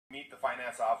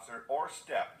finance officer or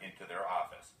step into their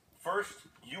office. First,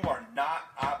 you are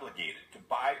not obligated to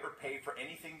buy or pay for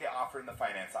anything they offer in the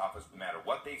finance office, no matter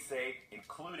what they say,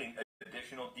 including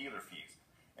additional dealer fees.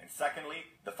 And secondly,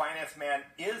 the finance man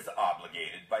is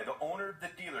obligated by the owner of the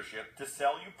dealership to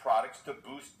sell you products to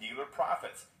boost dealer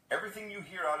profits. Everything you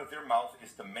hear out of their mouth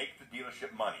is to make the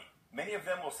dealership money. Many of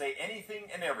them will say anything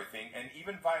and everything and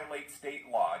even violate state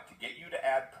law to get you to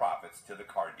add profits to the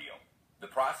car deal. The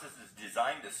process is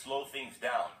designed to slow things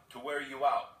down, to wear you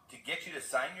out, to get you to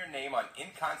sign your name on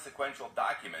inconsequential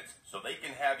documents so they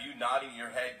can have you nodding your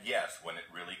head yes when it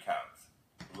really counts.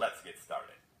 Let's get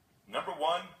started. Number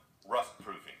one, rust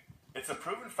proofing. It's a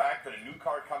proven fact that a new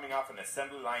car coming off an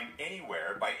assembly line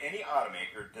anywhere by any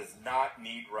automaker does not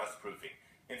need rust proofing.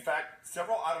 In fact,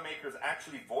 several automakers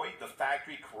actually void the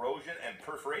factory corrosion and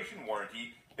perforation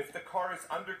warranty if the car is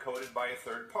undercoated by a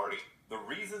third party. The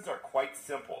reasons are quite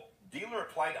simple.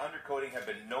 Dealer-applied undercoating have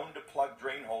been known to plug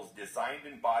drain holes designed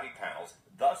in body panels,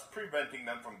 thus preventing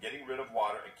them from getting rid of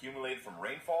water accumulated from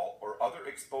rainfall or other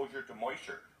exposure to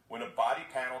moisture. When a body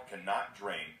panel cannot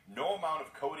drain, no amount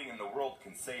of coating in the world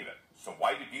can save it. So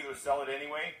why do dealers sell it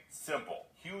anyway? Simple.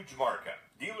 Huge markup.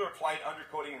 Dealer-applied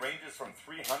undercoating ranges from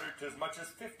 $300 to as much as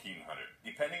 $1,500,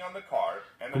 depending on the car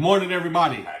and the Good morning,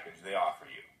 everybody. Package they offer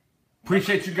you.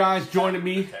 Appreciate you guys joining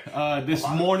me this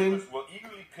morning.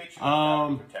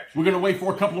 We're going to wait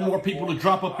for a couple of more people to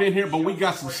drop up in here, but we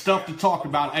got some stuff to talk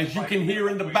about. As you can hear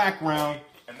in the background,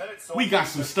 we got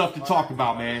some stuff to talk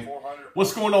about, man.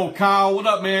 What's going on, Kyle? What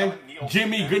up, man?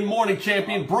 Jimmy, good morning,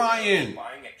 champion. Brian,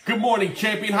 good morning,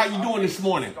 champion. How you doing this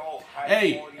morning?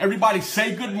 Hey, everybody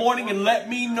say good morning and let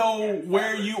me know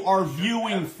where you are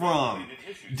viewing from.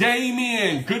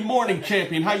 Damien, good morning,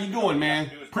 champion. How you doing,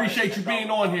 man? Appreciate you being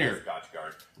on here.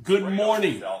 Good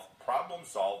morning. Problem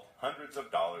solved, hundreds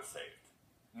of dollars saved.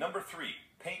 Number three,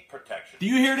 paint protection. Do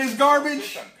you hear this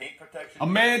garbage?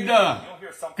 Amanda,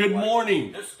 good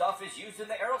morning. This stuff is used in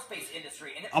the aerospace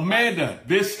industry. And Amanda,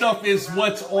 this stuff is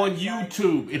what's on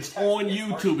YouTube. It's on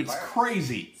YouTube. It's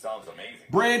crazy. Sounds amazing.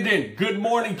 Brandon, good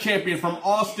morning, champion from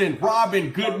Austin.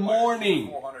 Robin, good morning.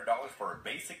 $400 for a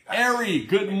basic Ari,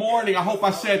 good morning. I hope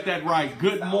I said that right.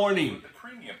 Good morning.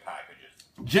 premium packages.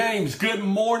 James, good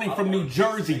morning from New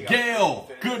Jersey. Gail,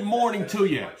 good morning to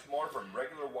you.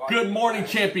 Good morning,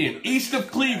 champion. East of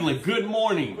Cleveland, good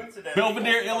morning.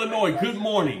 Belvedere, Illinois, good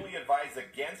morning.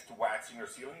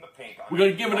 We're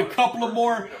going to give it a couple of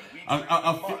more.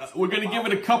 We're going to give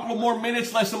it a couple of more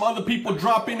minutes. Let some other people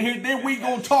drop in here. Then we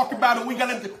gonna talk about it. We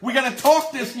gotta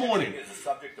talk this morning.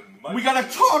 We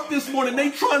gotta talk this morning.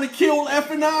 They trying to kill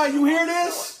F&I. You hear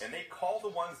this? And they call the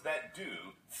ones that do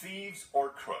thieves or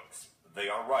crooks. They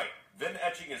are right. VIN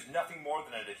etching is nothing more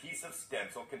than an adhesive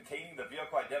stencil containing the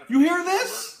vehicle identification. You hear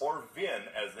this? Or VIN,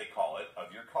 as they call it,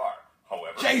 of your car.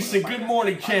 However, Jason, good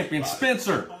morning, champion.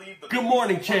 Spencer, good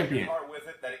morning, champion. With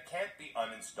it that it can't be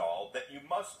uninstalled, that you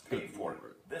must pay for it.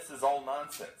 This is all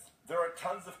nonsense. There are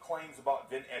tons of claims about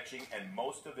VIN etching, and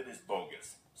most of it is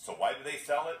bogus. So why do they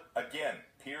sell it? Again,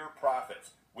 pure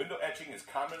profits. Window etching is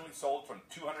commonly sold from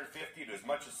 $250 to as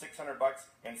much as $600,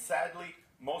 and sadly,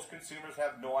 most consumers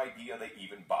have no idea they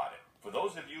even bought it. For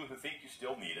those of you who think you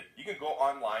still need it, you can go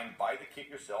online, buy the kit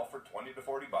yourself for $20 to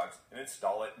 $40, and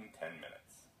install it in 10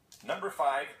 minutes. Number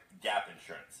five, gap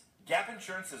insurance. Gap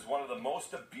insurance is one of the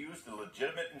most abused and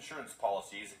legitimate insurance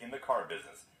policies in the car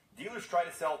business. Dealers try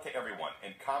to sell it to everyone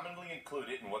and commonly include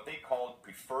it in what they call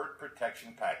preferred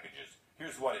protection packages.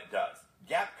 Here's what it does.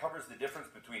 Gap covers the difference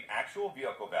between actual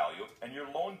vehicle value and your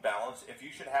loan balance if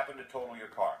you should happen to total your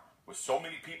car. With so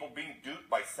many people being duped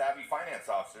by savvy finance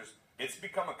officers, it's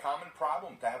become a common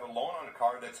problem to have a loan on a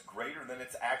car that's greater than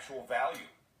its actual value.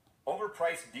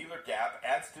 Overpriced dealer gap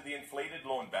adds to the inflated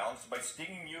loan balance by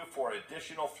stinging you for an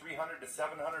additional $300 to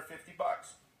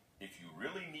 $750. If you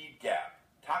really need gap,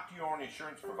 talk to your own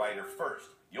insurance provider first.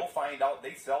 You'll find out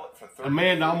they sell it for $30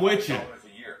 Amanda, I'm with you.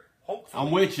 a year. Hopefully,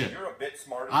 I'm with you. You're a bit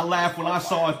smarter. I laughed when I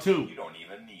saw it too. You don't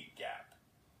even need gap.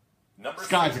 Number This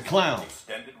guy's a clown.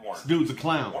 Extended warranty. This dude's a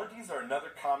clown. Warranties are another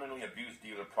commonly abused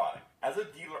dealer product. As a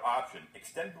dealer option,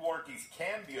 extended warranties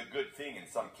can be a good thing in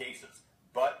some cases,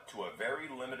 but to a very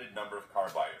limited number of car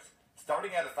buyers.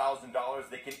 Starting at $1,000,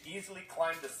 they can easily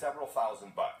climb to several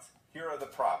 $1,000. Here are the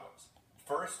problems.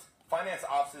 First, finance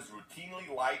offices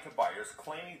routinely lie to buyers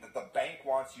claiming that the bank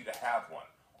wants you to have one.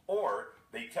 Or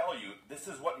they tell you this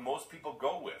is what most people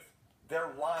go with.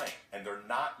 They're lying and they're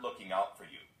not looking out for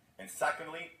you. And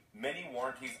secondly, many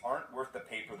warranties aren't worth the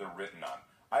paper they're written on.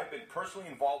 I've been personally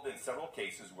involved in several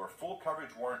cases where full coverage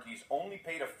warranties only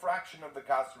paid a fraction of the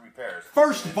cost of repairs.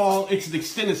 First of all, it's an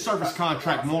extended service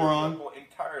contract, moron.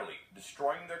 Entirely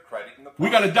destroying their credit in the we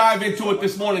got to dive into it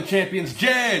this morning, champions.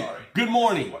 Jed, good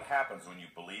morning. What happens when you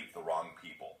believe the wrong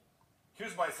people?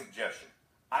 Here's my suggestion.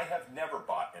 I have never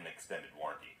bought an extended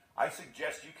warranty. I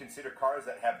suggest you consider cars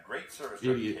that have great service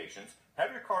reputations.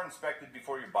 Have your car inspected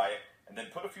before you buy it, and then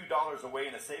put a few dollars away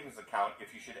in a savings account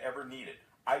if you should ever need it.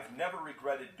 I've never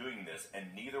regretted doing this,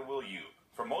 and neither will you.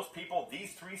 For most people,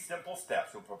 these 3 simple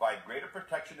steps will provide greater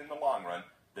protection in the long run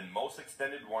than most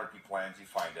extended warranty plans you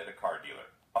find at a car dealer.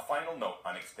 A final note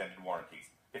on extended warranties.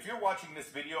 If you're watching this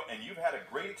video and you've had a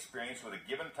great experience with a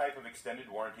given type of extended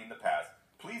warranty in the past,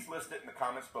 please list it in the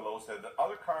comments below so that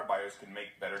other car buyers can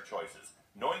make better choices.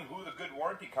 Knowing who the good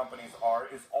warranty companies are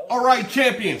is all right,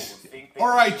 champions. All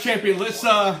right, champion. Let's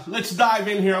dive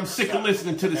in here. I'm sick of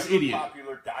listening to this idiot.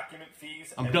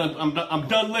 I'm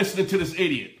done listening to this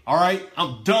idiot. All right,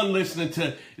 I'm done listening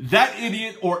to that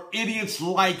idiot or idiots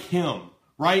like him.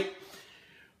 Right?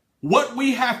 What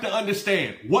we have to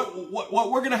understand, what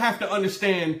we're going to have to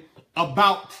understand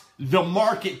about the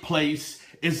marketplace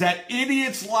is that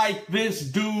idiots like this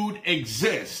dude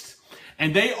exist.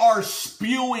 And they are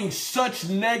spewing such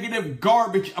negative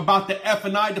garbage about the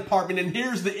F&I department. And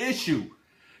here's the issue.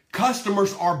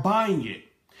 Customers are buying it.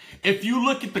 If you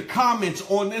look at the comments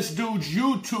on this dude's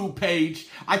YouTube page,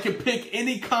 I can pick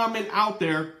any comment out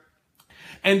there.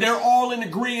 And they're all in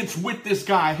agreement with this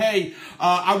guy. Hey,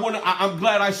 I'm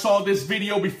glad I saw this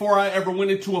video before I ever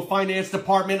went into a finance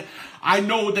department. I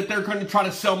know that they're going to try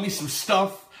to sell me some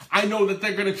stuff. I know that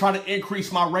they're going to try to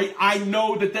increase my rate. I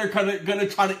know that they're going to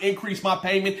try to increase my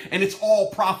payment, and it's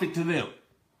all profit to them.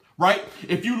 Right?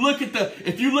 If you look at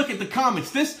the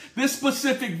comments, this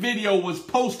specific video was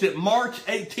posted March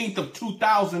 18th of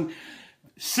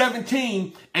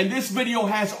 2017, and this video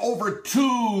has over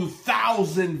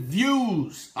 2,000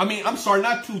 views. I mean, I'm sorry,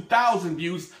 not 2,000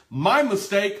 views. My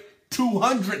mistake,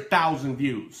 200,000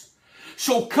 views.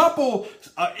 So couple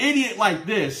idiot like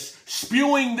this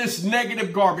spewing this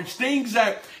negative garbage, things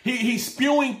that he's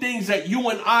spewing things that you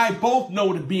and I both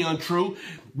know to be untrue.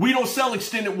 We don't sell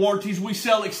extended warranties. We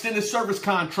sell extended service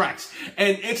contracts.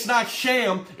 And it's not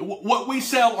sham. What we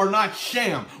sell are not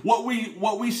sham. What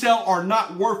we sell are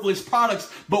not worthless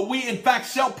products, but we in fact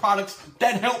sell products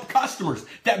that help customers,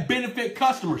 that benefit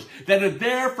customers, that are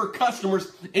there for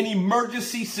customers in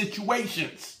emergency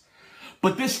situations.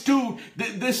 But this dude,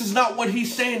 this is not what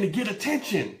he's saying to get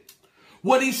attention.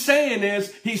 What he's saying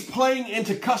is he's playing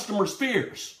into customers'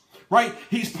 fears, right?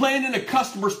 He's playing into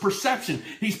customers' perception.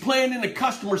 He's playing into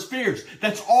customers' fears.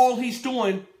 That's all he's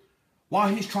doing while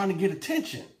he's trying to get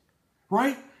attention,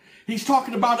 right? He's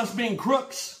talking about us being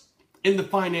crooks in the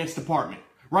finance department,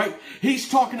 right? He's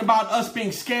talking about us being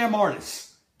scam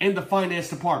artists in the finance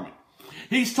department.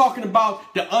 He's talking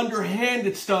about the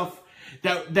underhanded stuff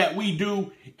that we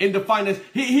do in the finance.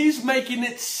 He's making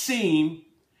it seem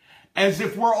as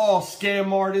if we're all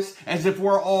scam artists, as if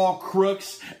we're all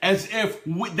crooks, as if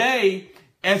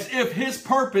his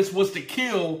purpose was to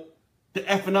kill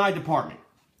the F&I department.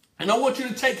 And I want you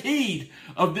to take heed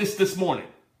of this morning.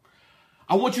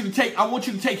 I want you to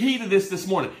take heed of this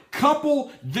morning.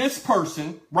 Couple this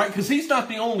person, right? Because he's not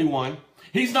the only one.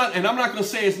 He's not, and I'm not going to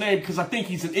say his name because I think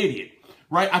he's an idiot,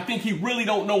 right? I think he really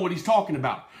don't know what he's talking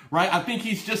about. Right? I think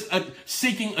he's just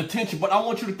seeking attention. But I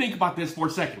want you to think about this for a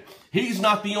second. He's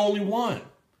not the only one.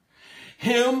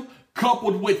 Him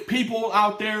coupled with people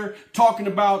out there talking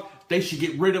about they should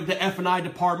get rid of the F&I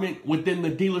department within the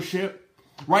dealership.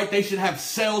 Right? They should have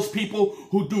salespeople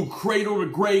who do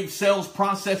cradle-to-grave sales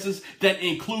processes that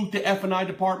include the F&I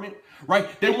department. Right?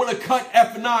 They want to cut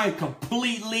F&I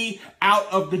completely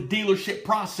out of the dealership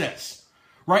process.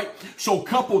 Right? So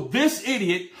couple this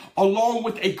idiot along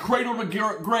with a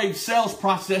cradle-to-grave sales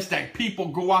process that people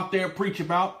go out there and preach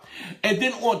about. And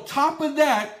then on top of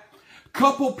that,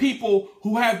 couple people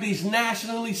who have these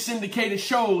nationally syndicated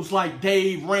shows like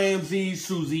Dave Ramsey,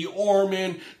 Susie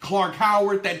Orman, Clark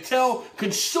Howard that tell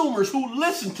consumers who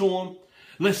listen to them,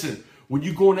 listen, when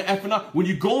you go into F&I, when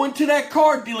you go into that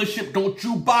car dealership, don't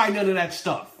you buy none of that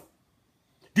stuff.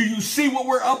 Do you see what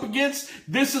we're up against?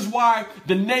 This is why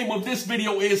the name of this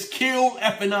video is Kill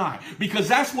F&I. Because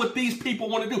that's what these people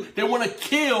want to do. They want to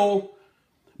kill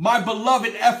my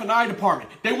beloved F&I department.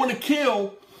 They want to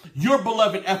kill your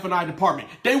beloved F&I department.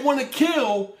 They want to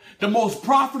kill the most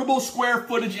profitable square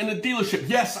footage in the dealership.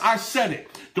 Yes, I said it.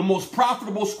 The most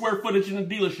profitable square footage in the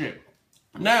dealership.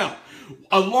 Now,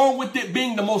 along with it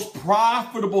being the most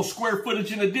profitable square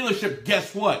footage in the dealership,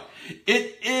 guess what?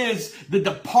 It is the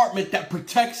department that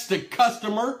protects the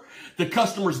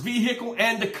customer's vehicle,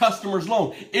 and the customer's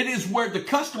loan. It is where the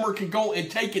customer can go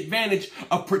and take advantage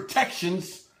of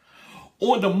protections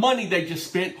on the money they just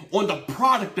spent, on the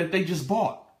product that they just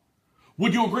bought.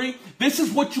 Would you agree? This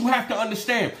is what you have to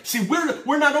understand. See,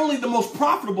 we're not only the most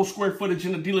profitable square footage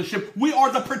in the dealership, we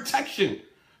are the protection.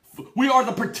 We are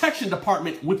the protection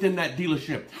department within that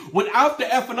dealership. Without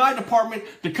the F&I department,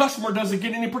 the customer doesn't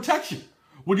get any protection.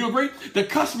 Would you agree? The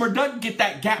customer doesn't get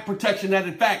that gap protection that,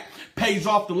 in fact, pays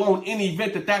off the loan in the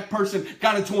event that that person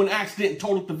got into an accident and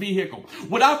totaled the vehicle.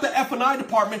 Without the F&I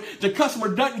department, the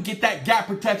customer doesn't get that gap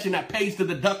protection that pays the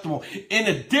deductible in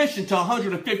addition to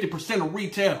 150% of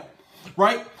retail,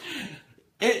 right?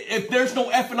 If there's no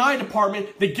F&I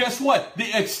department, then guess what?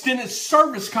 The extended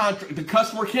service contract, the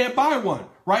customer can't buy one,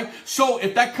 right? So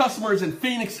if that customer is in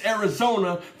Phoenix,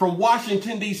 Arizona from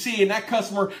Washington, D.C., and that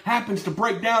customer happens to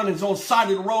break down and is on the side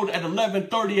of the road at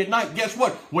 11:30 at night, guess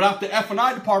what? Without the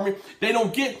F&I department, they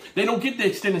don't get the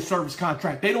extended service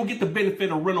contract. They don't get the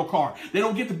benefit of rental car. They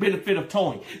don't get the benefit of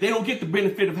towing. They don't get the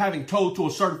benefit of having towed to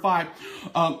a certified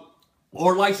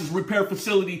or licensed repair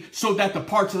facility so that the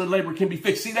parts and the labor can be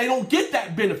fixed. See, they don't get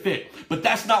that benefit. But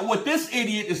that's not what this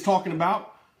idiot is talking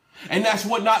about. And that's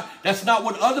not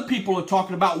what other people are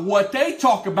talking about. What they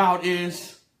talk about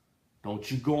is,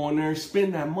 don't you go in there and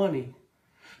spend that money.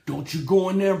 Don't you go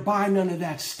in there and buy none of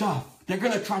that stuff. They're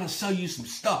going to try to sell you some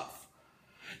stuff.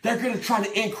 They're going to try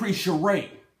to increase your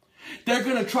rate. They're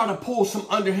going to try to pull some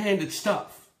underhanded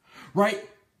stuff, right?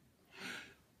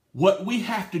 What we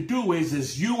have to do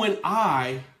is you and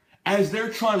I, as they're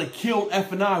trying to kill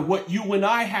F&I, what you and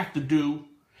I have to do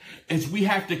is we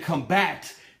have to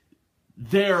combat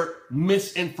their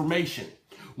misinformation.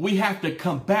 We have to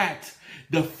combat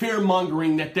the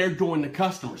fear-mongering that they're doing to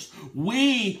customers.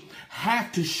 We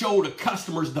have to show the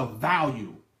customers the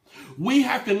value. We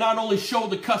have to not only show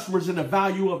the customers the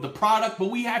value of the product,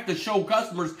 but we have to show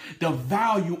customers the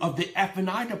value of the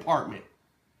F&I department.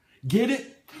 Get it?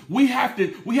 We have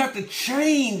to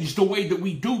change the way that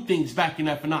we do things back in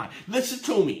F&I. Listen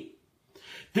to me.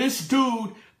 This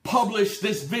dude published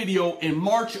this video in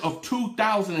March of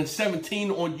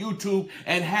 2017 on YouTube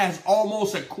and has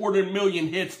almost 250,000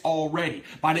 hits already.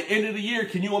 By the end of the year,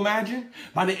 can you imagine?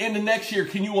 By the end of next year,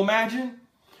 can you imagine?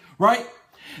 Right?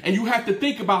 And you have to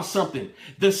think about something.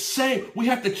 We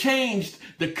have to change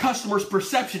the customer's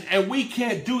perception, and we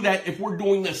can't do that if we're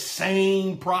doing the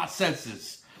same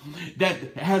processes that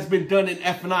has been done in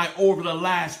F&I over the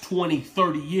last 20,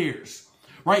 30 years,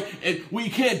 right? And we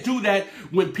can't do that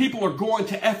when people are going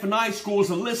to F&I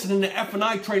schools and listening to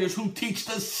F&I trainers who teach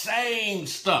the same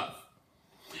stuff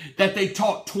that they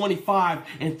taught 25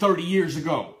 and 30 years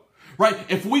ago, right?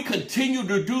 If we continue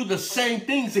to do the same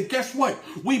things, then guess what?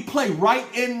 We play right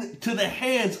into the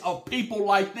hands of people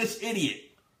like this idiot,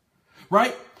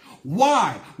 right?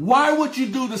 Why? Why would you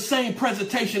do the same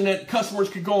presentation that customers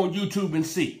could go on YouTube and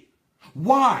see?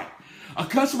 Why? A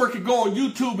customer could go on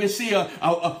YouTube and see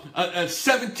a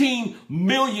 17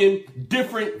 million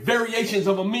different variations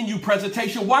of a menu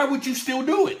presentation. Why would you still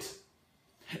do it?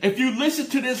 If you listen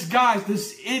to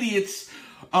this idiot's,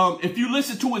 if you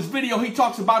listen to his video, he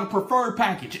talks about a preferred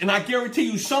package. And I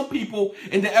guarantee you some people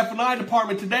in the F&I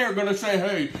department today are going to say,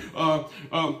 hey,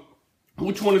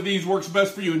 which one of these works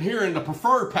best for you? And here in the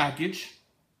preferred package,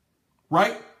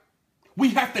 right? We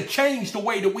have to change the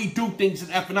way that we do things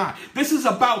in F&I. This is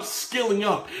about skilling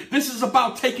up. This is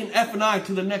about taking F&I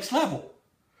to the next level,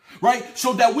 right?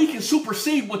 So that we can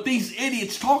supersede what these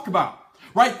idiots talk about,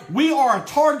 right? We are a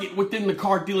target within the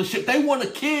car dealership. They want to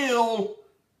kill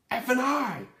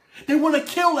F&I. They want to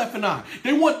kill F&I.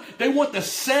 They want the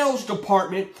sales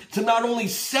department to not only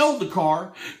sell the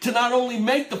car, to not only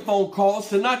make the phone calls,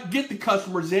 to not get the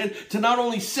customers in, to not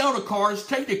only sell the cars,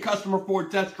 take the customer for a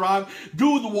test drive,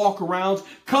 do the walkarounds,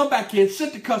 come back in,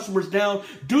 sit the customers down,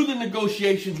 do the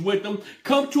negotiations with them,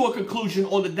 come to a conclusion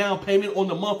on the down payment, on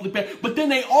the monthly pay. But then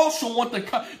they also want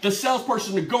the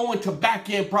salesperson to go into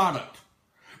back-end product.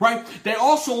 Right? They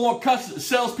also want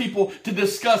salespeople to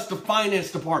discuss the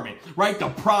finance department, right? The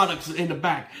products in the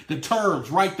back, the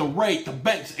terms, right? The rate, the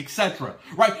banks, etc.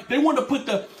 Right? They want to put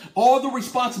all the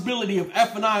responsibility of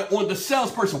F&I on the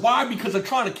salesperson. Why? Because they're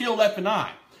trying to kill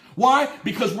F&I. Why?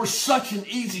 Because we're such an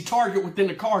easy target within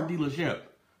the car dealership.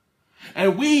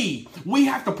 And we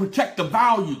have to protect the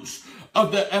values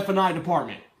of the F&I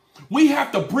department. We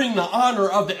have to bring the honor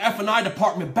of the F&I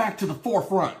department back to the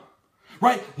forefront.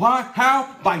 Right? Why?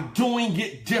 How? By doing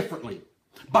it differently.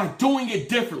 By doing it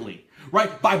differently.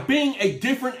 right? By being a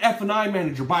different F&I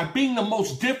manager, by being the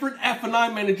most different F&I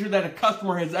manager that a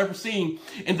customer has ever seen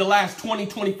in the last 20,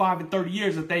 25, and 30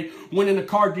 years that they went into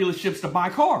car dealerships to buy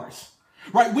cars,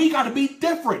 right? We got to be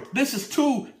different. This is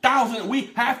 2000.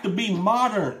 We have to be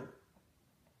modern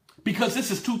because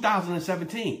this is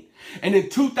 2017. And in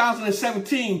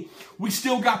 2017, we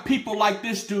still got people like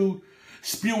this dude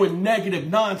spewing negative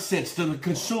nonsense to the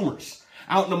consumers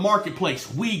out in the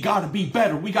marketplace. We got to be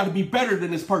better. We got to be better than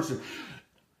this person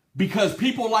because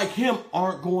people like him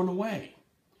aren't going away.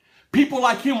 People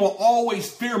like him will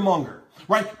always fearmonger,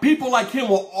 right? People like him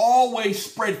will always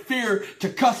spread fear to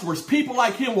customers. People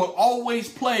like him will always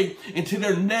play into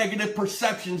their negative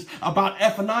perceptions about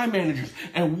F&I managers.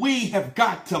 And we have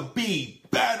got to be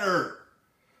better.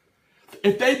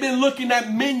 If they've been looking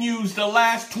at menus the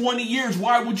last 20 years,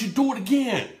 why would you do it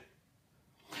again?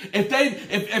 If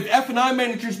F&I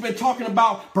managers been talking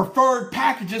about preferred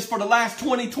packages for the last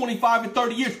 20, 25, and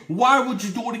 30 years, why would you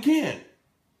do it again?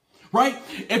 Right?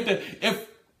 If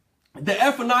the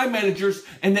F&I managers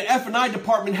and the F&I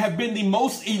department have been the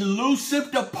most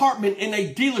elusive department in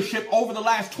a dealership over the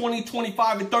last 20,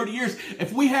 25, and 30 years,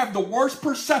 if we have the worst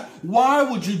perception, why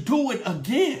would you do it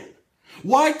again?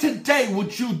 Why today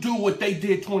would you do what they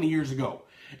did 20 years ago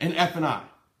in F&I?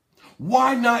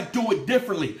 Why not do it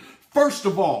differently? First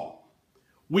of all,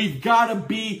 we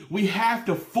have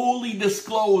to fully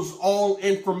disclose all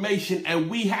information and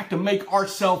we have to make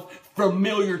ourselves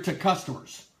familiar to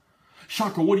customers.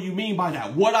 Shaka, what do you mean by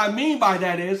that? What I mean by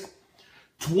that is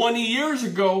 20 years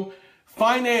ago,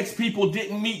 finance people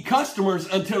didn't meet customers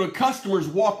until the customers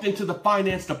walked into the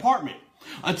finance department.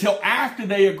 Until after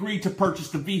they agreed to purchase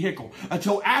the vehicle.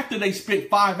 Until after they spent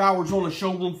 5 hours on the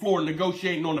showroom floor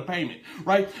negotiating on the payment.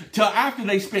 Right? Till after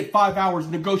they spent 5 hours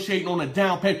negotiating on a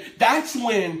down payment. That's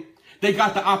when they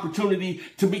got the opportunity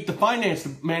to meet the finance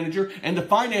manager and the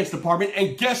finance department.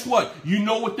 And guess what? You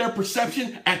know what their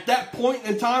perception at that point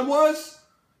in time was?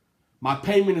 My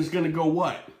payment is going to go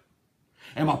what?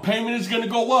 And my payment is going to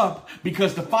go up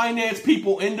because the finance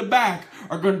people in the back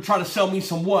are going to try to sell me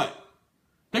some what?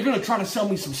 They're going to try to sell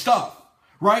me some stuff,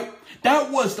 right?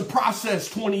 That was the process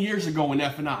 20 years ago in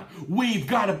F&I. We've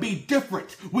got to be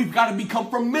different. We've got to become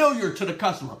familiar to the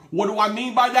customer. What do I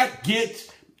mean by that?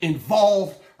 Get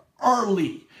involved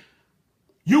early.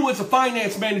 You as a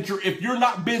finance manager, if you're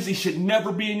not busy, should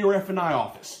never be in your F&I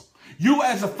office. You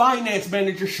as a finance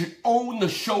manager should own the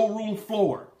showroom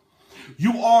floor.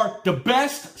 You are the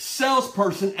best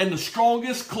salesperson and the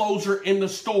strongest closer in the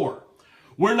store.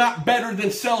 We're not better than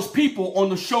salespeople on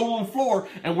the showroom floor,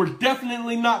 and we're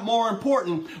definitely not more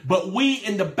important, but we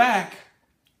in the back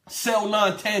sell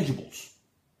non-tangibles.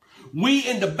 We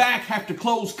in the back have to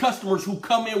close customers who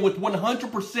come in with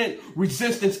 100%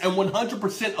 resistance and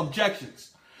 100%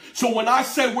 objections. So when I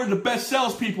say we're the best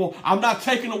salespeople, I'm not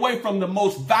taking away from the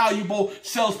most valuable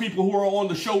salespeople who are on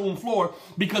the showroom floor,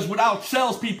 because without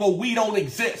salespeople, we don't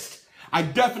exist. I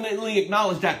definitely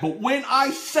acknowledge that. But when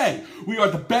I say we are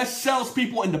the best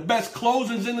salespeople and the best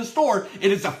closers in the store,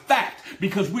 it is a fact,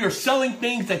 because we are selling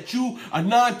things that you are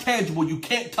non-tangible. You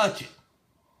can't touch it.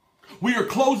 We are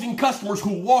closing customers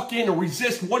who walk in and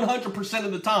resist 100%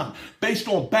 of the time based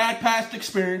on bad past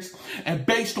experience and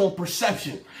based on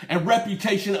perception and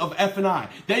reputation of F&I.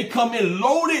 They come in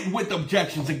loaded with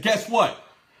objections, and guess what?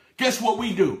 Guess what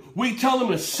we do? We tell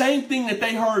them the same thing that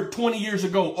they heard 20 years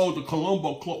ago. Oh, the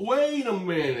Colombo close. Wait a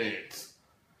minute.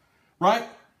 Right?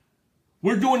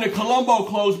 We're doing the Colombo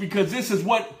close because this is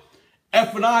what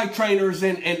F&I trainers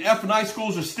and F&I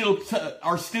schools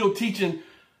are still teaching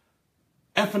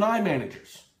F&I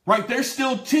managers. Right? They're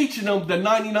still teaching them the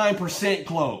 99%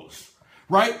 close.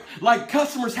 Right? Like,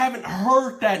 customers haven't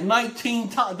heard that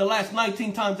the last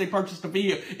 19 times they purchased a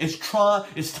vehicle.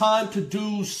 It's time to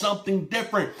do something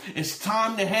different. It's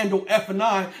time to handle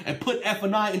F&I and put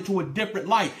F&I into a different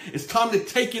light. It's time to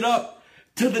take it up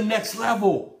to the next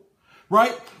level.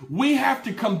 Right? We have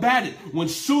to combat it. When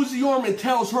Susie Orman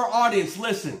tells her audience,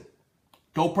 listen,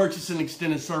 don't purchase an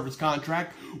extended service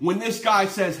contract. When this guy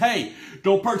says, hey,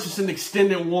 don't purchase an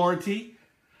extended warranty.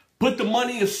 Put the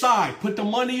money aside, put the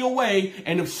money away,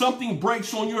 and if something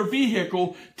breaks on your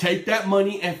vehicle, take that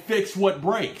money and fix what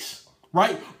breaks,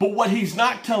 right? But what he's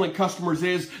not telling customers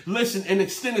is, listen, an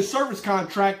extended service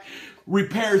contract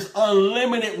repairs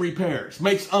unlimited repairs,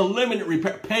 makes unlimited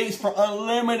repair, pays for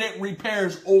unlimited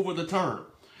repairs over the term.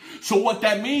 So what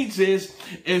that means is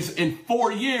in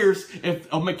 4 years, if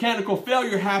a mechanical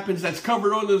failure happens that's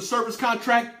covered under the service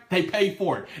contract, they pay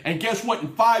for it. And guess what?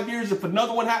 In 5 years, if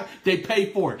another one happens, they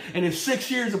pay for it. And in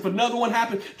 6 years, if another one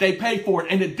happens, they pay for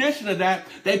it. In addition to that,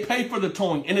 they pay for the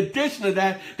towing. In addition to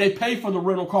that, they pay for the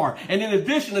rental car. And in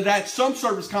addition to that, some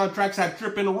service contracts have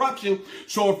trip interruption.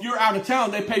 So if you're out of town,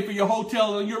 they pay for your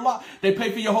hotel and your lot. They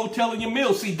pay for your hotel and your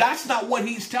meals. See, that's not what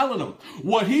he's telling them.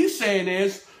 What he's saying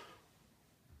is,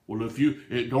 well, if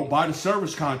you don't buy the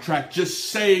service contract, just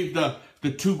save the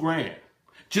 $2,000.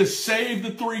 Just save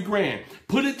the $3,000.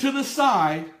 Put it to the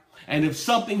side. And if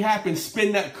something happens,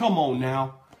 spend that. Come on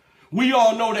now. We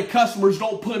all know that customers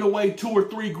don't put away $2,000 or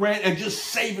 $3,000 and just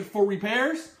save it for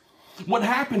repairs. What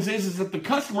happens is if the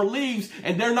customer leaves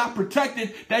and they're not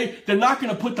protected, they're not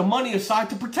going to put the money aside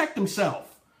to protect themselves.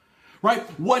 Right?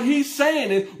 What he's saying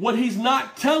is, what he's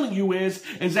not telling you is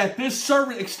that this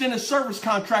extended service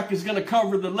contract is going to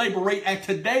cover the labor rate at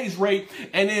today's rate.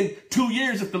 And in 2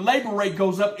 years, if the labor rate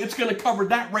goes up, it's going to cover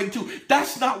that rate too.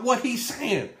 That's not what he's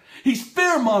saying. He's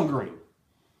fear mongering.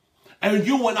 And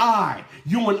you and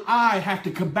I have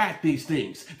to combat these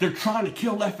things. They're trying to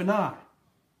kill F&I.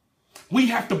 We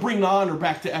have to bring the honor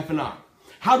back to F&I.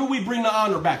 How do we bring the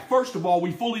honor back? First of all,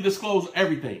 we fully disclose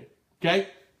everything. Okay?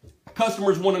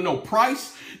 Customers want to know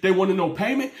price. They want to know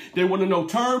payment. They want to know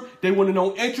term. They want to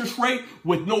know interest rate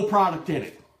with no product in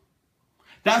it.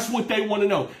 That's what they want to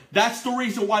know. That's the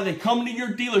reason why they come to your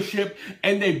dealership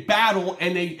and they battle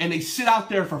and they sit out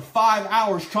there for 5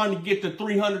 hours trying to get to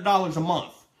 $300 a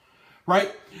month. Right?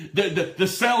 The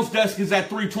sales desk is at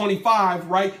 $325,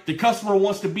 right? The customer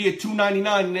wants to be at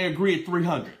 $299 and they agree at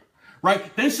 $300.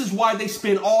 Right? This is why they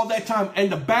spend all that time.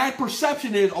 And the bad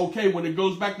perception is, okay, when it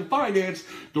goes back to finance,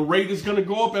 the rate is going to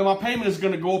go up and my payment is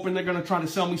going to go up and they're going to try to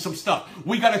sell me some stuff.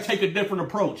 We got to take a different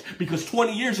approach because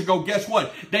 20 years ago, guess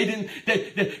what?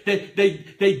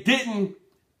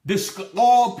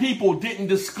 All people didn't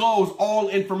disclose all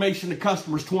information to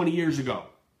customers 20 years ago.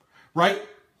 Right?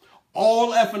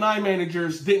 All F&I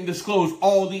managers didn't disclose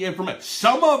all the information.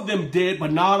 Some of them did,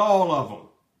 but not all of them.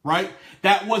 Right?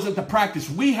 That wasn't the practice.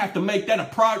 We have to make that a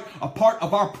part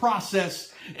of our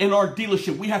process in our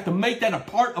dealership. We have to make that a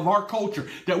part of our culture.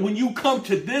 That when you come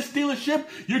to this dealership,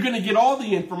 you're going to get all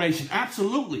the information.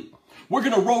 Absolutely. We're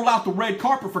going to roll out the red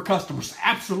carpet for customers.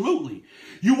 Absolutely.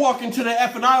 You walk into the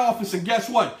F&I office and guess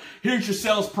what? Here's your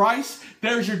sales price.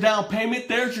 There's your down payment.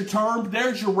 There's your term.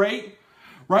 There's your rate.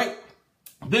 Right?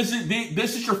 This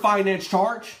is your finance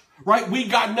charge. Right? We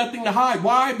got nothing to hide.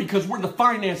 Why? Because we're the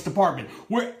finance department.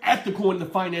 We're ethical in the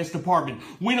finance department.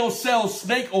 We don't sell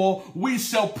snake oil. We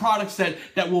sell products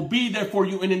that will be there for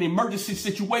you in an emergency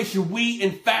situation. We,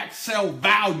 in fact, sell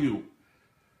value.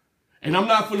 And I'm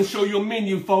not going to show you a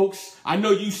menu, folks. I know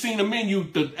you've seen a menu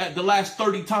the last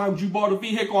 30 times you bought a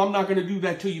vehicle. I'm not going to do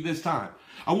that to you this time.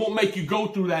 I won't make you go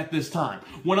through that this time.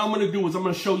 What I'm going to do is I'm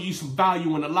going to show you some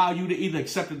value and allow you to either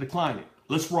accept or decline it.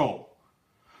 Let's roll.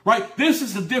 Right? This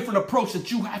is a different approach that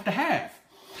you have to have.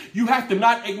 You have to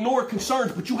not ignore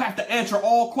concerns, but you have to answer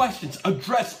all questions,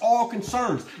 address all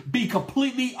concerns, be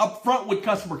completely upfront with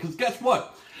customer. Because guess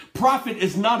what? Profit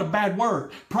is not a bad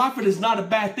word. Profit is not a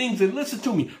bad thing. And listen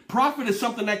to me. Profit is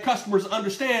something that customers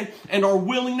understand and are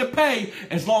willing to pay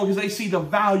as long as they see the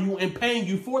value in paying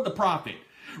you for the profit.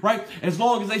 Right? As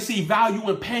long as they see value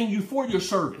in paying you for your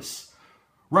service.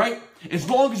 Right? As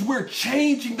long as we're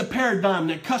changing the paradigm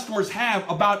that customers have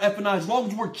about F&I, as long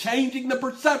as we're changing the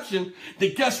perception,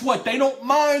 that guess what? They don't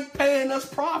mind paying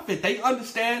us profit. They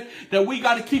understand that we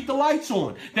got to keep the lights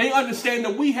on. They understand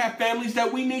that we have families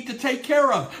that we need to take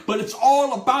care of. But it's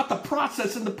all about the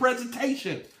process and the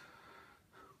presentation.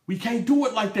 We can't do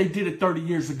it like they did it 30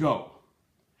 years ago.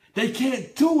 They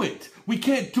can't do it. We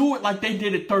can't do it like they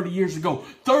did it 30 years ago.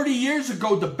 30 years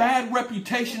ago, the bad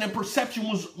reputation and perception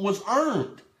was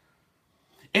earned.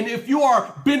 And if you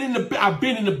are I've been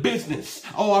in the business.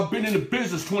 Oh, I've been in the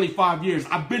business 25 years.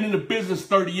 I've been in the business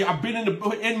 30 years. I've been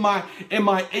in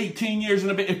my 18 years in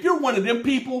the business. If you're one of them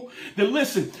people, then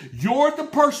listen, you're the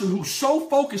person who's so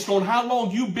focused on how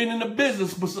long you've been in the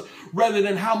business rather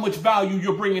than how much value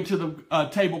you're bringing to the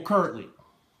table currently.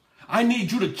 I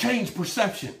need you to change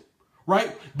perception,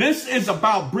 right? This is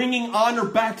about bringing honor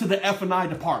back to the F&I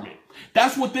department.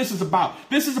 That's what this is about.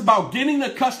 This is about getting the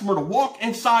customer to walk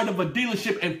inside of a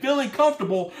dealership and feeling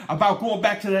comfortable about going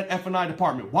back to that F&I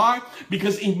department. Why?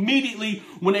 Because immediately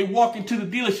when they walk into the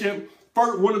dealership,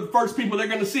 one of the first people they're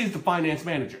going to see is the finance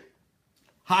manager.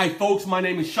 Hi, folks. My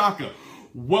name is Shaka.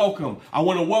 welcome. I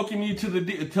want to welcome you to the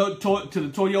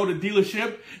Toyota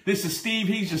dealership. This is Steve.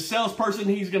 He's your salesperson.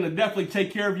 He's going to definitely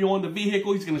take care of you on the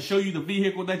vehicle. He's going to show you the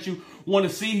vehicle that you want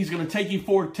to see. He's going to take you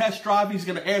for a test drive. He's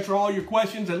going to answer all your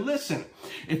questions. And listen,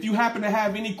 if you happen to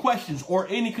have any questions or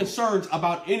any concerns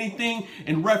about anything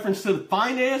in reference to the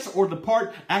finance or the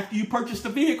part after you purchase the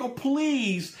vehicle,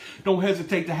 please don't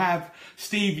hesitate to have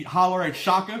Steve holler at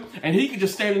Shaka, and he can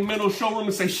just stand in the middle of the showroom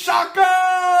and say,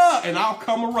 Shaka! And I'll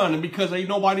come running because ain't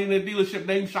nobody in the dealership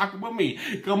named Shaka but me.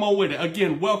 Come on with it.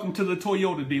 Again, welcome to the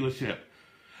Toyota dealership.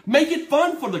 Make it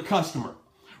fun for the customer,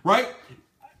 right?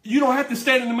 You don't have to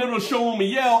stand in the middle of the showroom and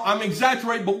yell. I'm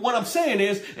exaggerating, but what I'm saying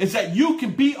is that you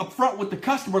can be upfront with the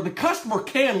customer. The customer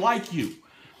can like you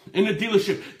in the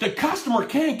dealership. The customer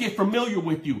can get familiar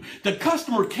with you. The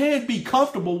customer can be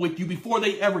comfortable with you before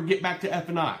they ever get back to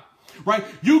F&I. Right?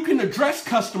 You can address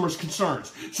customers'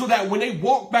 concerns so that when they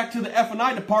walk back to the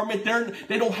F&I department,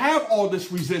 they don't have all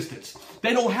this resistance.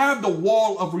 They don't have the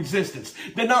wall of resistance.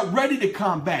 They're not ready to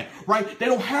combat, right? They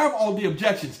don't have all the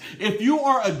objections. If you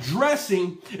are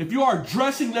addressing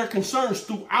their concerns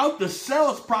throughout the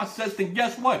sales process, then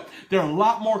guess what? They're a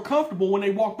lot more comfortable when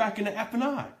they walk back into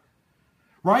F&I,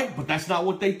 right? But that's not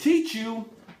what they teach you.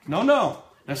 No.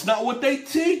 That's not what they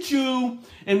teach you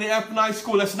in the F&I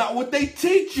school. That's not what they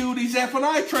teach you, these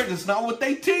F&I traders. That's not what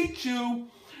they teach you,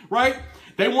 right?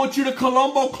 They want you to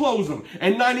Columbo close them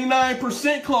and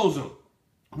 99% close them,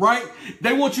 right?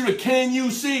 They want you to, can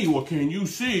you see? Well, can you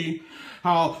see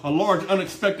how a large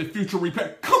unexpected future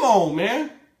repair? Come on,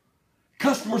 man.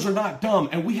 Customers are not dumb,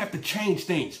 and we have to change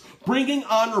things. Bringing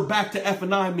honor back to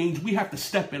F&I means we have to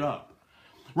step it up.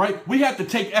 Right? We have to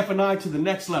take F&I to the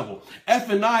next level.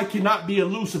 F&I cannot be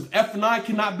elusive. F&I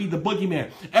cannot be the boogeyman.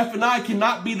 F&I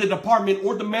cannot be the department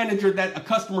or the manager that a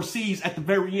customer sees at the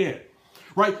very end.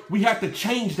 Right? We have to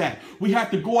change that. We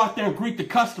have to go out there and greet the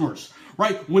customers.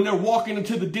 Right? When they're walking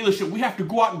into the dealership, we have to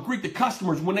go out and greet the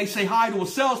customers. When they say hi to a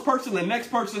salesperson, the next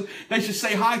person they should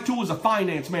say hi to is a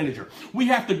finance manager. We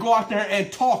have to go out there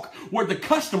and talk where the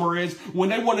customer is when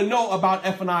they want to know about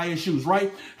F&I issues,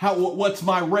 right? What's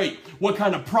my rate? What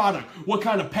kind of product? What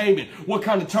kind of payment? What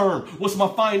kind of term? What's my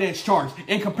finance charge?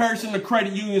 In comparison to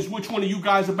credit unions, which one of you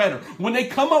guys are better? When they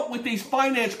come up with these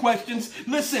finance questions,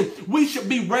 listen, we should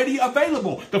be ready,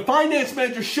 available. The finance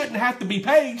manager shouldn't have to be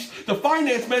paged. The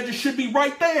finance manager should be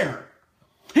right there.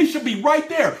 He should be right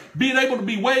there, being able to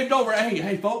be waved over.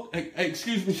 Hey, folks,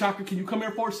 excuse me, Shaka, can you come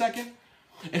here for a second?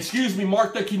 Excuse me,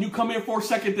 Martha, can you come here for a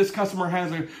second? This customer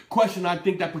has a question I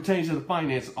think that pertains to the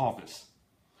finance office.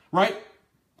 Right?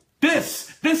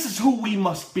 This is who we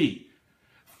must be.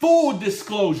 Full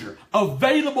disclosure,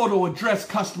 available to address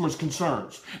customers'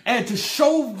 concerns and to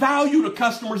show value to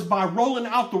customers by rolling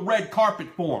out the red carpet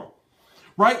for them.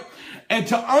 Right? And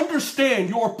to understand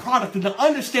your product and to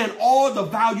understand all the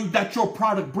value that your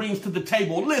product brings to the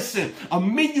table. Listen, a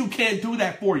menu can't do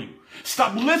that for you.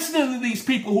 Stop listening to these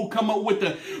people who come up with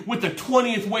the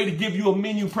 20th way to give you a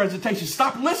menu presentation.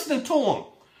 Stop listening to them.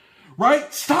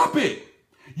 Right? Stop it.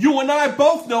 You and I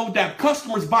both know that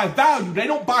customers buy value. They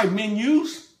don't buy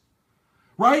menus.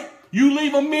 Right? You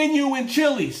leave a menu in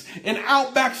Chili's, in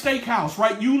Outback Steakhouse,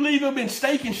 right? You leave them in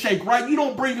Steak and Shake, right? You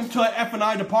don't bring them to an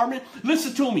F&I department.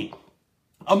 Listen to me.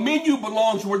 A menu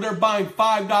belongs where they're buying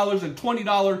 $5 and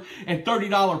 $20 and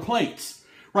 $30 plates,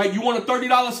 right? You want a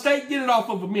 $30 steak? Get it off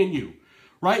of a menu,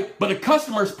 right? But a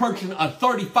customer's purchasing a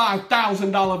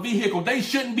 $35,000 vehicle. They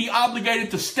shouldn't be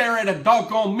obligated to stare at a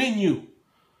doggone menu.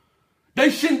 They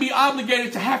shouldn't be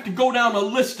obligated to have to go down a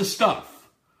list of stuff.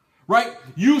 Right?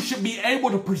 You should be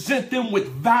able to present them with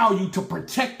value to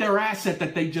protect their asset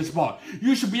that they just bought.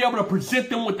 You should be able to present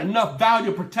them with enough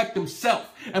value to protect themselves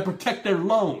and protect their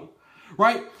loan.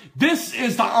 Right? This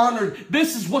is the honor.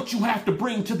 This is what you have to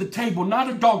bring to the table. Not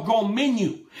a doggone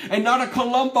menu and not a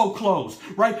Columbo close.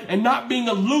 Right? And not being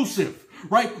elusive.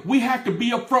 Right? We have to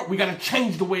be upfront. We got to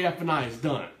change the way F&I is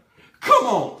done. Come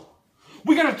on.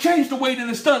 We got to change the way that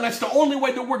it's done. That's the only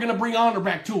way that we're going to bring honor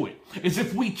back to it, is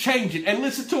if we change it. And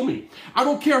listen to me. I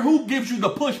don't care who gives you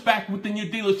the pushback within your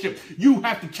dealership. You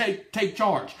have to take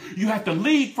charge. You have to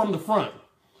lead from the front.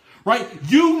 Right?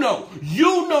 You know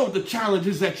the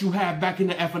challenges that you have back in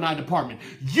the F&I department.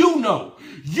 You know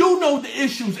the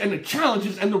issues and the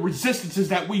challenges and the resistances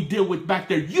that we deal with back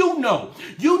there. You know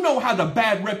how the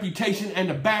bad reputation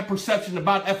and the bad perception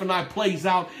about F&I plays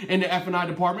out in the F&I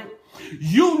department.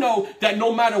 You know that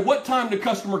no matter what time the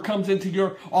customer comes into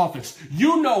your office,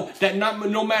 you know that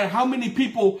no matter how many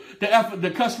people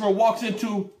the customer walks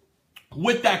into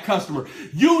with that customer.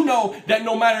 You know that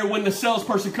no matter when the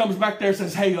salesperson comes back there and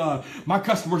says, hey, my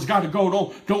customer's got to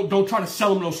go. Don't try to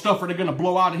sell them no stuff or they're going to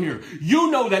blow out of here.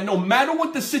 You know that no matter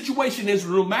what the situation is,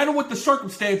 no matter what the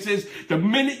circumstance is, the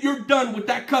minute you're done with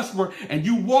that customer and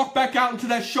you walk back out into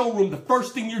that showroom, the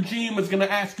first thing your GM is going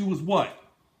to ask you is what?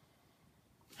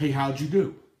 Hey, how'd you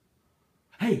do?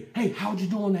 Hey, how'd you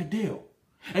do on that deal?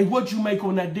 Hey, what'd you make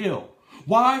on that deal?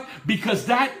 Why? Because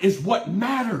that is what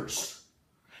matters.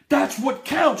 That's what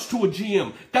counts to a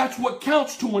GM. That's what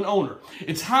counts to an owner.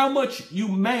 It's how much you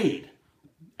made.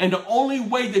 And the only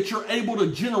way that you're able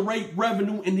to generate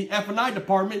revenue in the F&I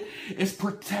department is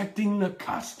protecting the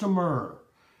customer.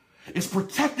 It's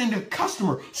protecting the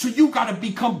customer. So you got to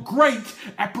become great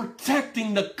at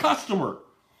protecting the customer.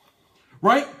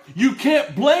 Right? You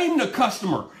can't blame the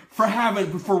customer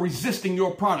for resisting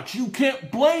your products. You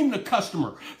can't blame the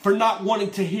customer for not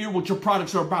wanting to hear what your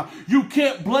products are about. You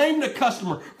can't blame the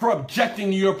customer for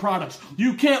objecting to your products.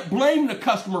 You can't blame the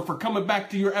customer for coming back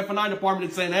to your F&I department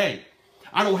and saying, hey,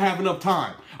 I don't have enough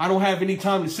time. I don't have any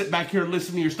time to sit back here and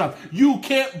listen to your stuff. You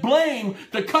can't blame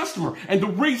the customer. And the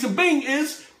reason being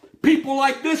is people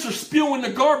like this are spewing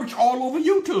the garbage all over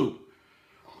YouTube.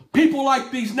 People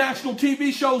like these national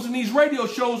TV shows and these radio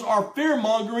shows are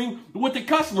fear-mongering with the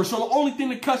customer. So the only thing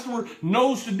the customer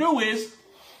knows to do is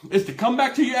to come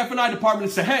back to your F&I department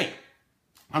and say, hey,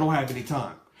 I don't have any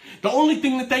time. The only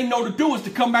thing that they know to do is to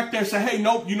come back there and say, hey,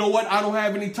 nope, you know what? I don't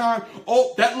have any time.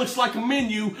 Oh, that looks like a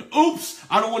menu. Oops,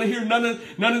 I don't want to hear none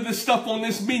of this stuff on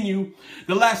this menu.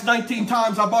 The last 19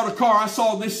 times I bought a car, I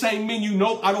saw this same menu.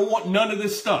 Nope, I don't want none of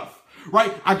this stuff.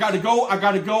 Right? I gotta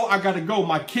go.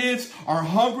 My kids are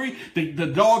hungry. The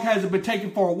dog hasn't been taken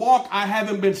for a walk. I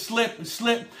haven't been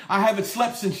I haven't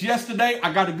slept since yesterday.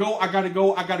 I gotta go.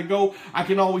 I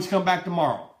can always come back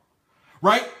tomorrow.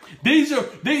 Right? These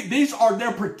are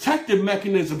their protective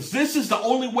mechanisms. This is the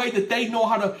only way that they know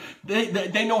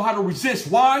how to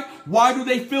resist. Why? Why do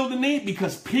they feel the need?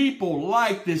 Because people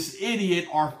like this idiot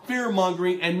are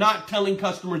fear-mongering and not telling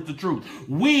customers the truth.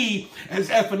 We,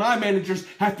 as F&I managers,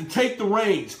 have to take the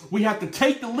reins. We have to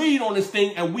take the lead on this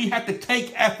thing, and we have to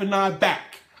take F&I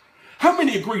back. How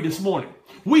many agree this morning?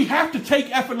 We have to take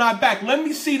F&I back. Let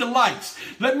me see the likes.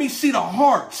 Let me see the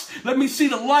hearts. Let me see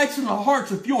the likes and the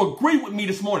hearts if you agree with me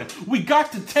this morning. We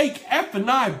got to take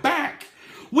F&I back.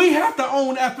 We have to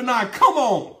own F&I. Come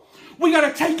on. We got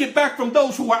to take it back from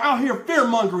those who are out here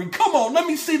fear-mongering. Come on. Let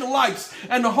me see the likes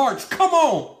and the hearts. Come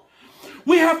on.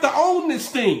 We have to own this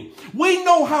thing. We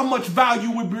know how much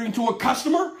value we bring to a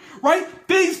customer, right?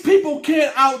 These people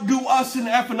can't outdo us in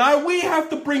F&I. We have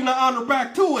to bring the honor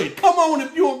back to it. Come on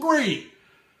if you agree.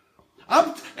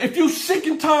 If you're sick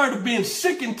and tired of being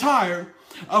sick and tired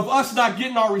of us not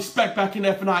getting our respect back in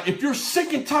F&I, if you're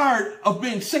sick and tired of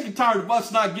being sick and tired of us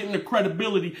not getting the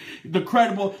credibility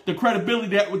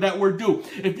that we're due,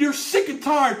 if you're sick and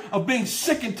tired of being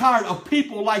sick and tired of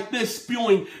people like this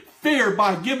spewing fear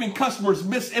by giving customers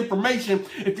misinformation,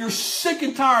 if you're sick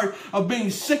and tired of being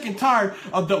sick and tired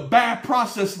of the bad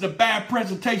process and the bad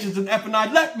presentations in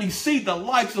F&I, let me see the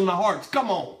likes and the hearts.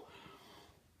 Come on.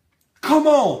 Come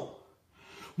on.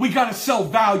 We got to sell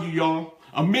value, y'all.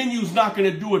 A menu's not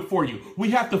going to do it for you. We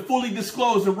have to fully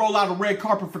disclose and roll out a red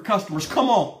carpet for customers. Come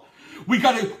on. We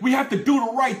have to do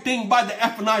the right thing by the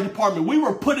F&I department. We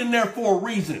were put in there for a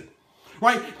reason,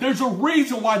 right? There's a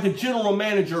reason why the general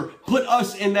manager put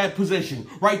us in that position,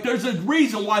 right? There's a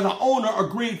reason why the owner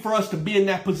agreed for us to be in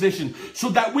that position so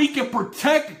that we can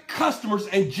protect customers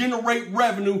and generate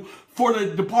revenue for the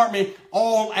department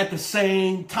all at the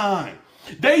same time.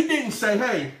 They didn't say,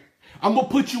 hey, I'm going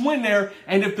to put you in there,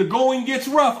 and if the going gets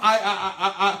rough,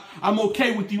 I'm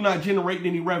okay with you not generating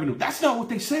any revenue. That's not what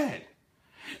they said.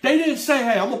 They didn't say,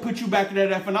 hey, I'm going to put you back in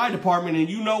that F&I department, and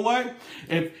you know what?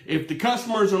 If the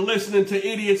customers are listening to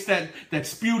idiots that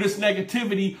spew this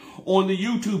negativity on the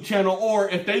YouTube channel, or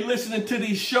if they listening to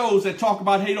these shows that talk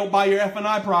about, hey, don't buy your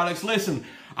F&I products, listen,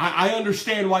 I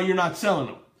understand why you're not selling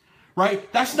them.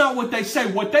 Right? That's not what they say.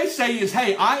 What they say is,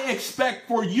 hey, I expect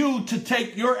for you to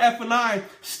take your F&I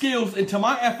skills into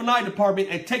my F&I department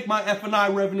and take my F&I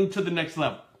revenue to the next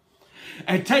level.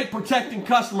 And take protecting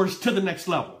customers to the next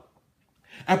level.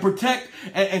 And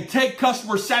take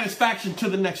customer satisfaction to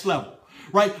the next level.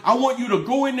 Right? I want you to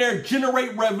go in there,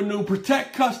 generate revenue,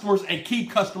 protect customers, and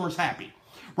keep customers happy.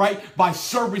 Right? By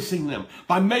servicing them,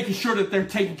 by making sure that they're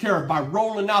taken care of, by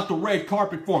rolling out the red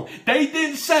carpet for them. They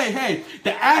didn't say, hey,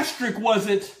 the asterisk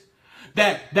wasn't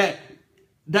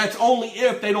that's only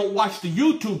if they don't watch the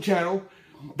YouTube channel.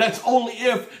 That's only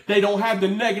if they don't have the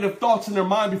negative thoughts in their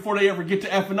mind before they ever get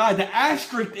to F&I. The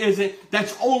asterisk isn't,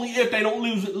 that's only if they don't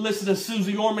listen to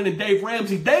Susie Orman and Dave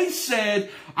Ramsey. They said,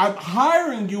 I'm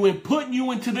hiring you and putting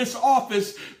you into this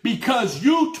office because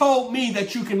you told me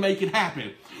that you can make it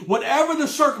happen. Whatever the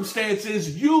circumstance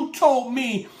is, you told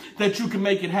me that you can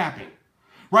make it happen.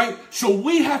 Right? So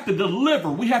we have to deliver.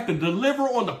 We have to deliver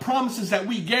on the promises that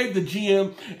we gave the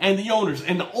GM and the owners.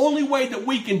 And the only way that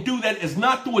we can do that is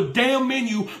not through a damn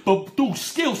menu, but through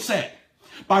skill set.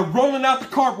 By rolling out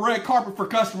the red carpet for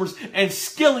customers and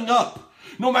skilling up.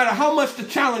 No matter how much the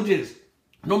challenge is.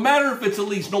 No matter if it's a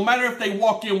lease. No matter if they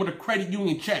walk in with a credit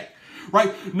union check.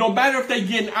 Right? No matter if they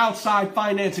get an outside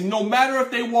financing, no matter if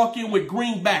they walk in with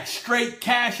greenbacks, straight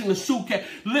cash in the suitcase.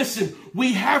 Listen,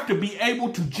 we have to be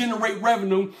able to generate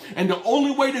revenue, and the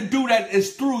only way to do that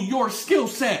is through your skill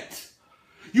set.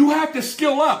 You have to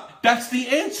skill up. That's the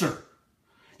answer.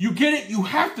 You get it? You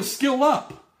have to skill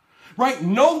up. Right?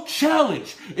 No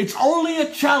challenge. It's only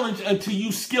a challenge until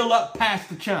you skill up past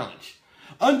the challenge.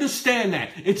 Understand that.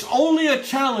 It's only a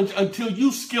challenge until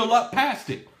you skill up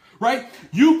past it. Right?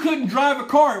 You couldn't drive a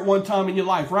car at one time in your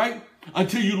life, right?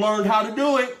 Until you learned how to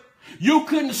do it. You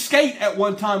couldn't skate at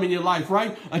one time in your life,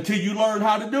 right? Until you learned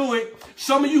how to do it.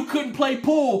 Some of you couldn't play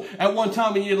pool at one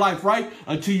time in your life, right?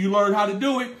 Until you learned how to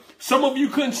do it. Some of you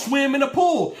couldn't swim in a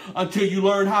pool until you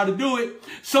learned how to do it.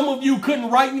 Some of you couldn't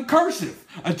write in cursive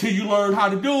until you learned how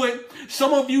to do it.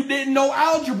 Some of you didn't know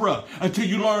algebra until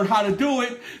you learned how to do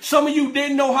it. Some of you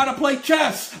didn't know how to play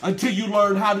chess until you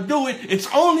learned how to do it. It's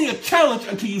only a challenge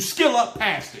until you skill up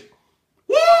past it.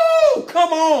 Woo!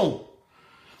 Come on.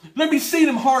 Let me see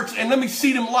them hearts and let me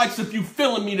see them likes if you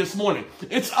feeling me this morning.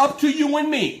 It's up to you and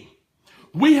me.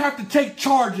 We have to take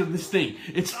charge of this thing.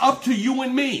 It's up to you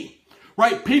and me.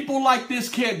 Right? People like this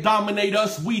can't dominate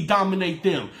us. We dominate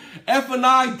them.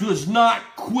 F&I does not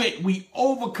quit. We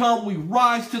overcome, we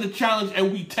rise to the challenge,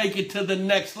 and we take it to the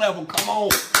next level. Come on.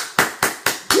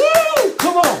 Woo!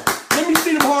 Come on. Let me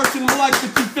see them hearts and the likes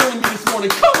that you feeling me this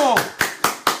morning. Come on.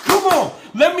 Come on.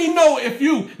 Let me know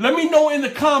in the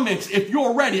comments if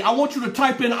you're ready. I want you to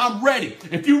type in, I'm ready.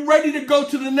 If you're ready to go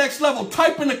to the next level,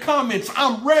 type in the comments,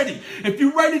 I'm ready. If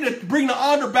you're ready to bring the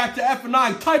honor back to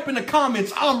F&I, type in the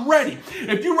comments, I'm ready.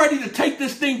 If you're ready to take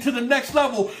this thing to the next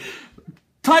level,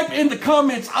 type in the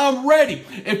comments, I'm ready.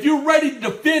 If you're ready to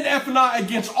defend F&I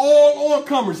against all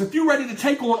oncomers, if you're ready to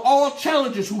take on all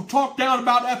challenges who talk down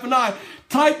about F&I,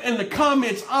 type in the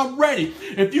comments, I'm ready.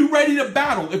 If you're ready to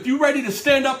battle, if you're ready to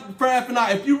stand up for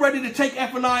F&I, if you're ready to take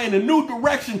F&I in a new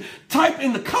direction, type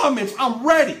in the comments, I'm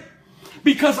ready.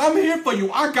 Because I'm here for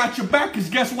you. I got your back, because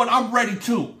guess what? I'm ready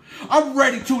too. I'm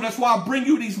ready too. That's why I bring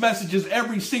you these messages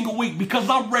every single week, because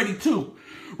I'm ready too.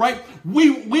 Right?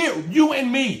 We're you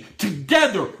and me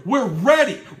together. We're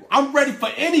ready. I'm ready for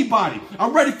anybody.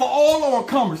 I'm ready for all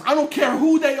oncomers. I don't care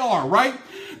who they are, right?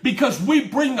 Because we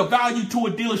bring the value to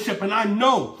a dealership. And I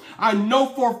know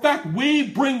for a fact we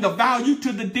bring the value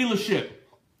to the dealership.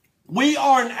 We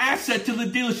are an asset to the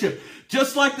dealership.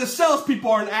 Just like the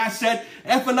salespeople are an asset,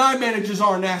 F&I managers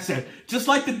are an asset. Just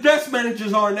like the desk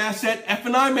managers are an asset,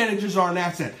 F&I managers are an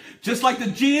asset. Just like the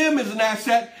GM is an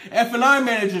asset, F&I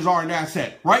managers are an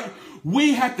asset, right?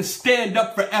 We have to stand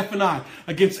up for F&I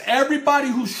against everybody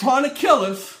who's trying to kill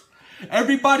us,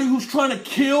 everybody who's trying to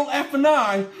kill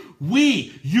F&I.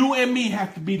 You and me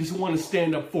have to be the one to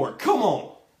stand up for it. Come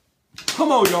on. Come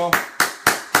on, y'all.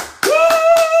 Woo!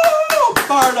 I'm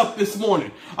fired up this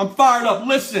morning. I'm fired up.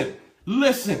 Listen.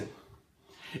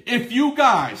 If you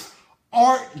guys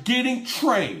aren't getting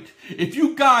trained, if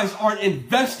you guys aren't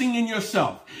investing in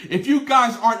yourself, if you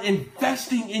guys aren't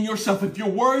investing in yourself, if you're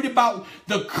worried about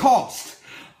the cost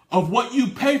of what you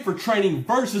pay for training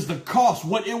versus the cost,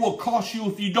 what it will cost you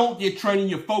if you don't get training,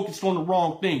 you're focused on the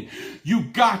wrong thing. You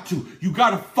got to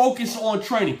focus on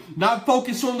training, not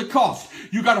focus on the cost.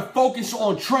 You got to focus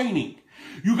on training.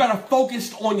 You got to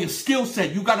focus on your skill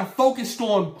set. You got to focus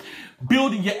on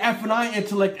building your F&I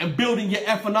intellect and building your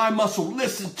F&I muscle.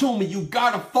 Listen to me. You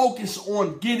got to focus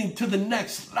on getting to the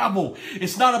next level.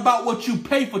 It's not about what you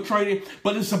pay for training,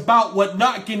 but it's about what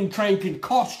not getting trained can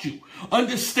cost you.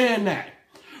 Understand that.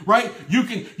 Right? You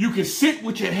can sit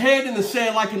with your head in the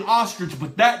sand like an ostrich,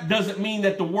 but that doesn't mean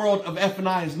that the world of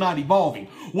F&I is not evolving.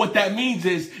 What that means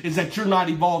is that you're not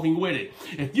evolving with it.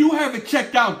 If you haven't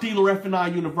checked out Dealer F&I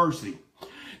University,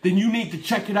 then you need to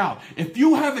check it out. If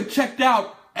you haven't checked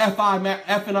out F&I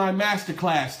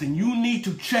Masterclass, then you need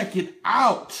to check it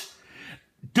out.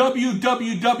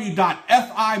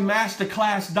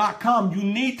 www.fimasterclass.com. You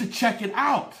need to check it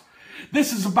out.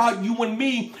 This is about you and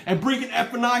me and bringing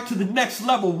F&I to the next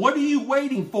level. What are you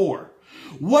waiting for?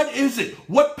 What is it?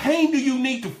 What pain do you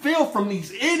need to feel from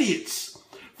these idiots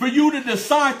for you to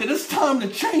decide that it's time to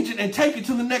change it and take it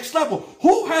to the next level?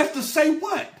 Who has to say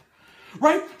what?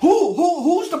 Right?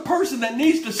 Who's the person that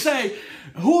needs to say,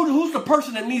 who's the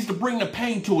person that needs to bring the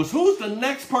pain to us? Who's the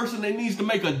next person that needs to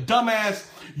make a dumbass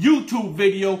YouTube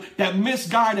video that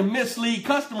misguide and mislead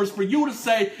customers for you to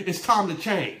say it's time to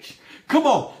change? Come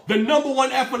on, the #1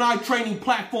 F&I training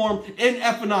platform in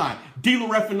F&I,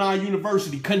 Dealer F&I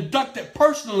University, conducted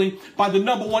personally by the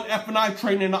 #1 F&I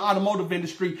trainer in the automotive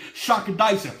industry, Shaka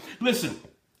Dyson. Listen,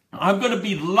 I'm going to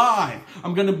be live.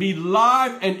 I'm going to be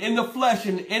live and in the flesh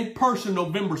and in person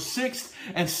November 6th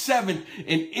and 7th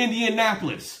in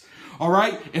Indianapolis. All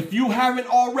right. If you haven't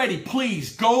already,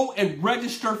 please go and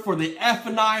register for the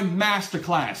F&I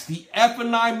Masterclass. The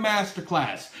F&I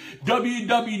Masterclass.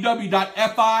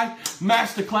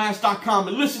 www.fimasterclass.com.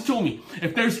 And listen to me.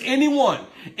 If there's anyone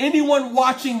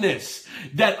watching this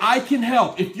that I can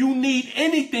help, if you need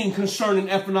anything concerning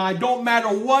F&I, don't matter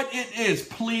what it is,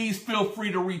 please feel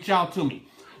free to reach out to me.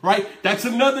 Right? That's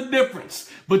another difference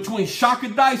between Shaka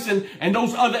Dyson and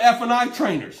those other F&I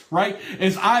trainers, right?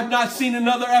 Is I've not seen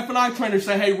another F&I trainer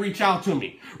say, hey, reach out to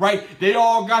me, right? They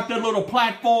all got their little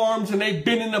platforms and they've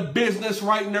been in the business,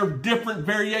 right? And they're different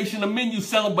variation of menu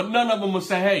selling, but none of them will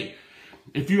say, hey,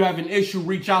 if you have an issue,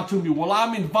 reach out to me. Well,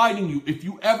 I'm inviting you. If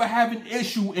you ever have an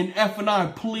issue in F&I,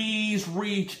 please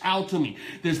reach out to me.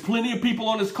 There's plenty of people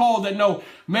on this call that know,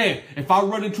 man, if I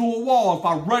run into a wall, if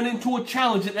I run into a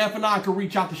challenge in F&I, I can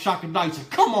reach out to Shaka Dyson.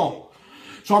 Come on.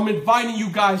 So I'm inviting you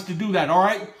guys to do that, all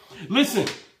right? Listen,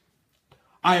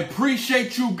 I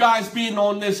appreciate you guys being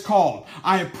on this call.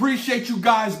 I appreciate you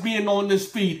guys being on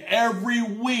this feed every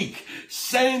week.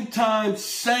 Same time,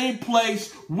 same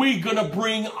place. We're going to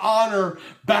bring honor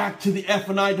back to the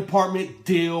F&I department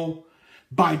deal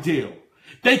by deal.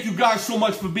 Thank you guys so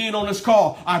much for being on this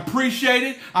call. I appreciate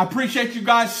it. I appreciate you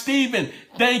guys. Steven,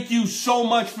 thank you so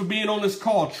much for being on this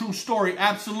call. True story.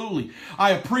 Absolutely.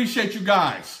 I appreciate you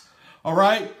guys. All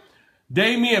right.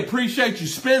 Damien, appreciate you.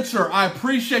 Spencer, I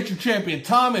appreciate you. Champion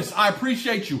Thomas, I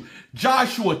appreciate you.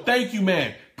 Joshua, thank you,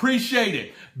 man. Appreciate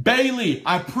it. Bailey,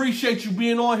 I appreciate you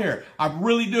being on here. I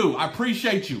really do. I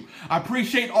appreciate you. I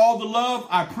appreciate all the love.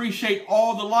 I appreciate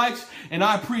all the likes. And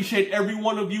I appreciate every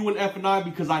one of you in F&I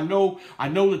because I know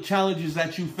the challenges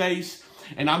that you face.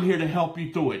 And I'm here to help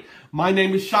you through it. My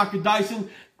name is Shaka Dyson.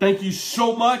 Thank you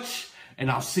so much.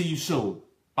 And I'll see you soon.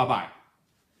 Bye-bye.